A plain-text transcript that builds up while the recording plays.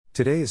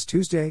Today is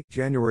Tuesday,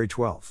 January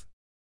 12th.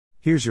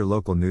 Here's your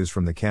local news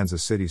from the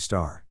Kansas City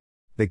Star.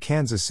 The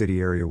Kansas City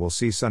area will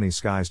see sunny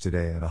skies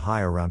today at a high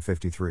around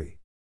 53.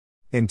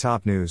 In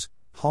top news,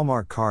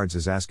 Hallmark Cards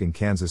is asking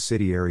Kansas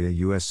City area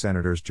U.S.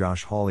 Senators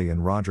Josh Hawley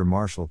and Roger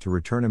Marshall to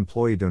return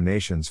employee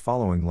donations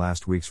following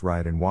last week's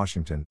riot in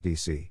Washington,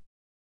 D.C.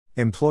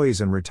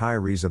 Employees and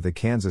retirees of the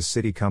Kansas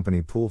City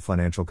company pool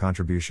financial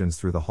contributions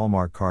through the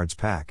Hallmark Cards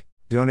PAC,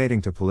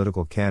 donating to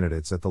political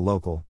candidates at the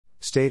local,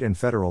 state and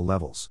federal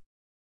levels.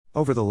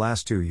 Over the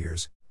last 2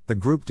 years, the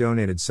group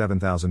donated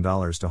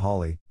 $7,000 to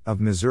Hawley, of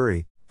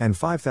Missouri, and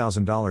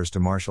 $5,000 to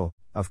Marshall,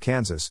 of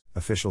Kansas,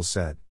 officials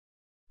said.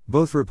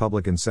 Both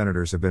Republican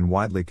senators have been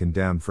widely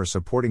condemned for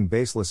supporting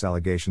baseless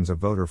allegations of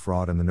voter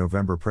fraud in the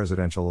November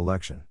presidential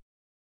election.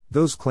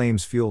 Those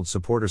claims fueled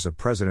supporters of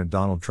President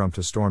Donald Trump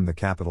to storm the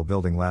Capitol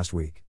building last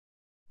week.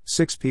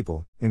 6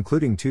 people,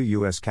 including 2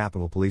 U.S.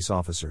 Capitol Police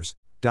officers,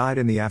 died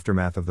in the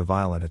aftermath of the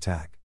violent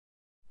attack.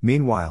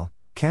 Meanwhile,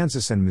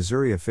 Kansas and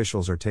Missouri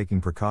officials are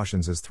taking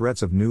precautions as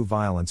threats of new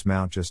violence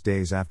mount just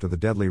days after the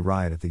deadly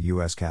riot at the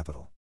U.S.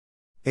 Capitol.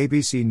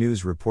 ABC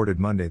News reported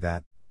Monday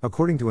that,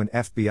 according to an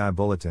FBI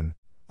bulletin,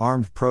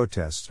 armed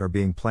protests are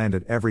being planned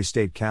at every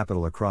state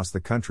capitol across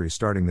the country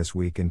starting this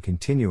week and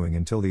continuing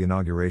until the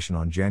inauguration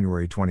on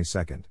January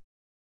 22.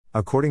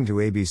 According to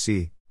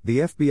ABC,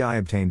 the FBI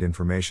obtained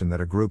information that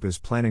a group is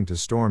planning to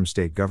storm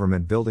state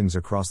government buildings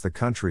across the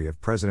country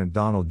if President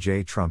Donald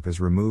J. Trump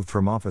is removed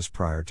from office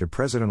prior to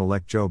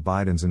President-elect Joe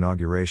Biden's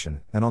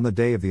inauguration and on the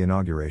day of the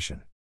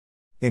inauguration.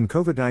 In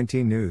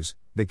COVID-19 news,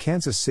 the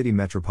Kansas City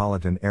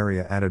metropolitan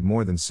area added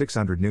more than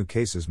 600 new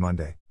cases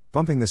Monday,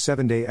 bumping the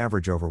 7-day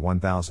average over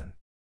 1,000.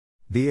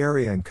 The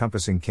area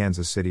encompassing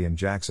Kansas City and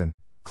Jackson,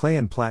 Clay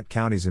and Platte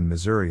counties in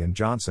Missouri and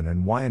Johnson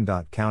and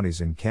Wyandotte counties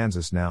in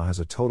Kansas now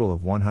has a total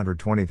of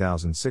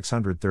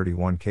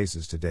 120,631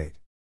 cases to date.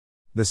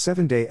 The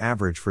 7-day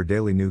average for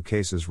daily new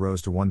cases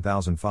rose to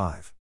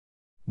 1,005.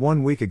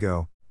 1 week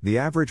ago, the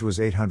average was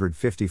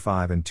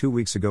 855 and 2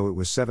 weeks ago it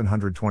was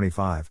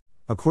 725,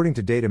 according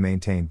to data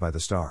maintained by the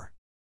Star.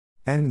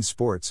 And in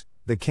sports,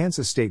 the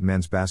Kansas State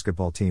men's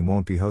basketball team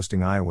won't be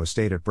hosting Iowa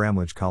State at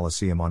Bramlage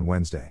Coliseum on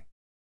Wednesday.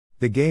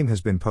 The game has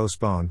been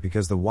postponed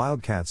because the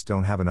Wildcats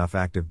don't have enough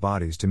active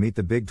bodies to meet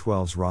the Big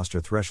 12's roster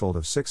threshold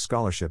of 6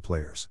 scholarship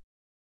players.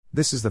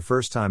 This is the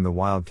first time the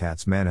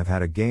Wildcats men have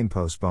had a game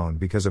postponed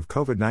because of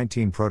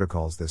COVID-19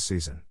 protocols this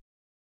season.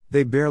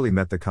 They barely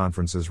met the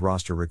conference's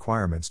roster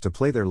requirements to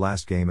play their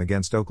last game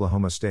against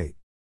Oklahoma State.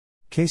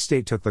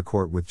 K-State took the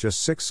court with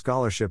just 6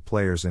 scholarship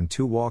players and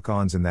 2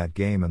 walk-ons in that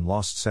game and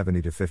lost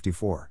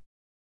 70-54.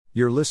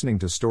 You're listening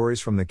to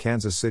stories from the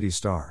Kansas City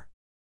Star.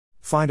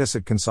 Find us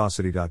at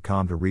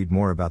kansascity.com to read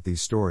more about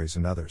these stories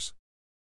and others.